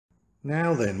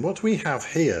Now then, what we have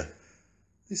here,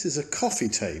 this is a coffee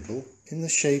table in the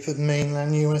shape of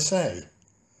mainland USA,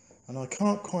 and I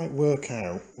can't quite work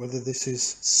out whether this is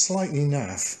slightly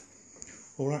naff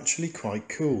or actually quite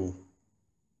cool.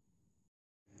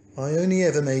 I only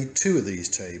ever made 2 of these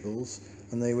tables,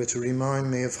 and they were to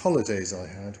remind me of holidays I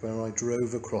had where I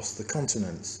drove across the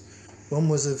continents. One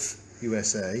was of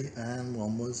USA and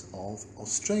one was of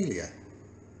Australia.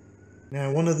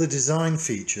 Now, one of the design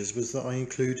features was that I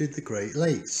included the Great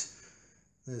Lakes.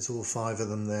 There's all 5 of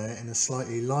them there in a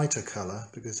slightly lighter colour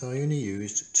because I only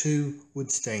used 2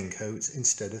 wood stain coats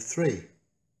instead of 3.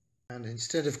 And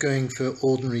instead of going for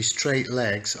ordinary straight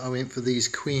legs, I went for these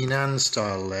Queen Anne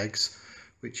style legs,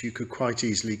 which you could quite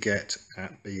easily get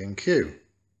at B&Q.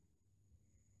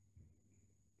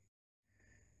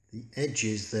 The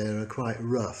edges there are quite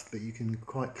rough, but you can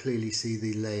quite clearly see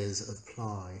the layers of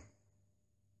ply.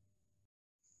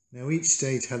 Now, each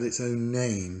state had its own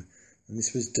name, and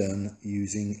this was done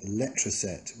using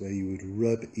letraset, where you would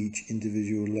rub each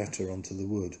individual letter onto the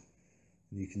wood.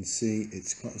 And you can see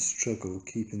it's quite a struggle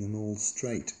keeping them all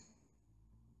straight.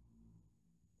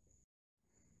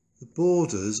 The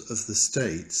borders of the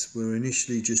states were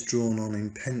initially just drawn on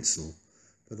in pencil,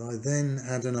 but I then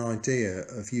had an idea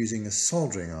of using a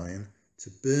soldering iron to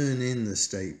burn in the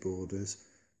state borders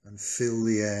and fill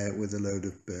the air with a load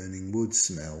of burning wood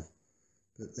smell.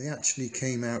 But they actually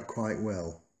came out quite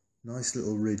well. Nice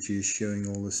little ridges showing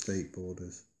all the state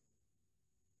borders.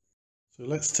 So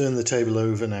let's turn the table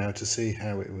over now to see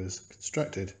how it was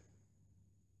constructed.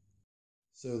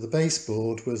 So the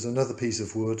baseboard was another piece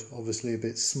of wood, obviously a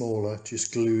bit smaller,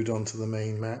 just glued onto the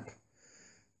main map.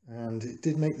 And it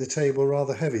did make the table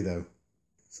rather heavy though.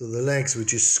 So the legs were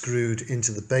just screwed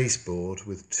into the baseboard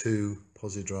with 2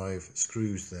 posi-drive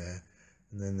screws there,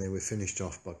 and then they were finished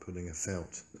off by putting a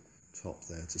felt top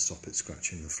there to stop it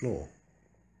scratching the floor.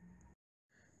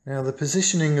 Now, the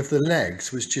positioning of the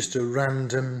legs was just a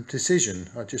random decision.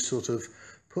 I just sort of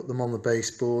put them on the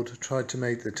baseboard, tried to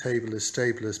make the table as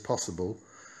stable as possible,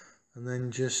 and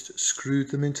then just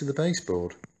screwed them into the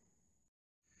baseboard.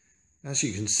 As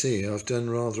you can see, I've done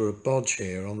rather a bodge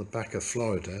here on the back of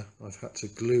Florida. I've had to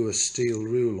glue a steel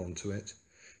rule onto it,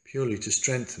 purely to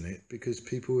strengthen it, because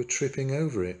people were tripping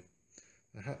over it.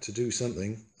 I had to do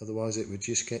something, otherwise it would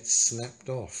just get snapped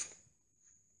off.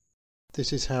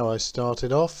 This is how I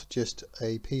started off, just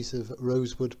a piece of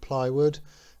rosewood plywood,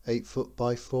 8 foot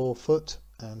by 4 foot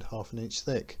and 1/2 inch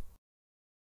thick.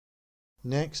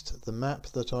 Next, the map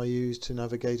that I used to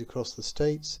navigate across the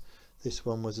states. This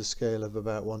one was a scale of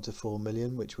about 1 to 4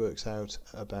 million, which works out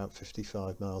about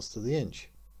 55 miles to the inch.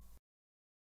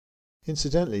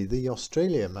 Incidentally, the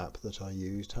Australia map that I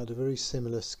used had a very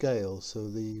similar scale, so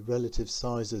the relative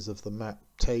sizes of the map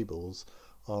tables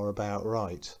are about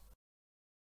right.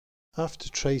 After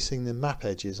tracing the map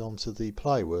edges onto the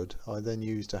plywood, I then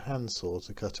used a handsaw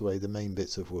to cut away the main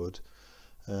bits of wood.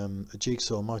 A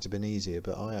jigsaw might have been easier,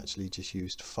 but I actually just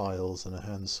used files and a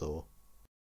handsaw.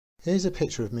 Here's a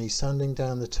picture of me sanding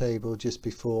down the table just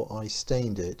before I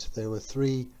stained it. There were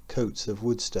 3 coats of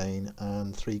wood stain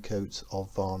and 3 coats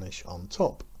of varnish on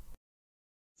top.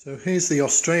 So here's the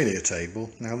Australia table.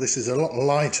 Now this is a lot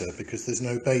lighter because there's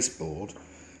no baseboard,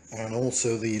 and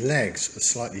also the legs are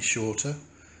slightly shorter,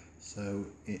 so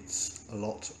it's a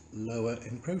lot lower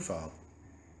in profile.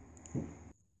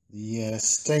 The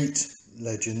state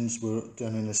legends were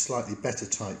done in a slightly better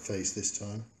typeface this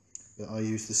time, but I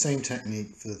used the same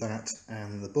technique for that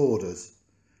and the borders.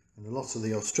 And a lot of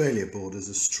the Australia borders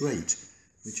are straight,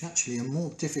 which actually are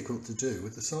more difficult to do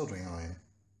with the soldering iron.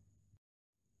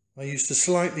 I used a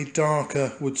slightly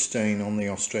darker wood stain on the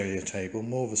Australia table,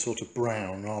 more of a sort of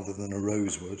brown rather than a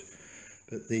rosewood.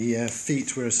 But the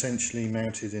feet were essentially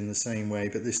mounted in the same way,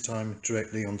 but this time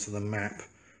directly onto the map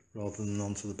rather than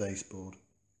onto the baseboard.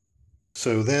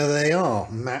 So there they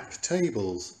are, map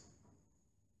tables.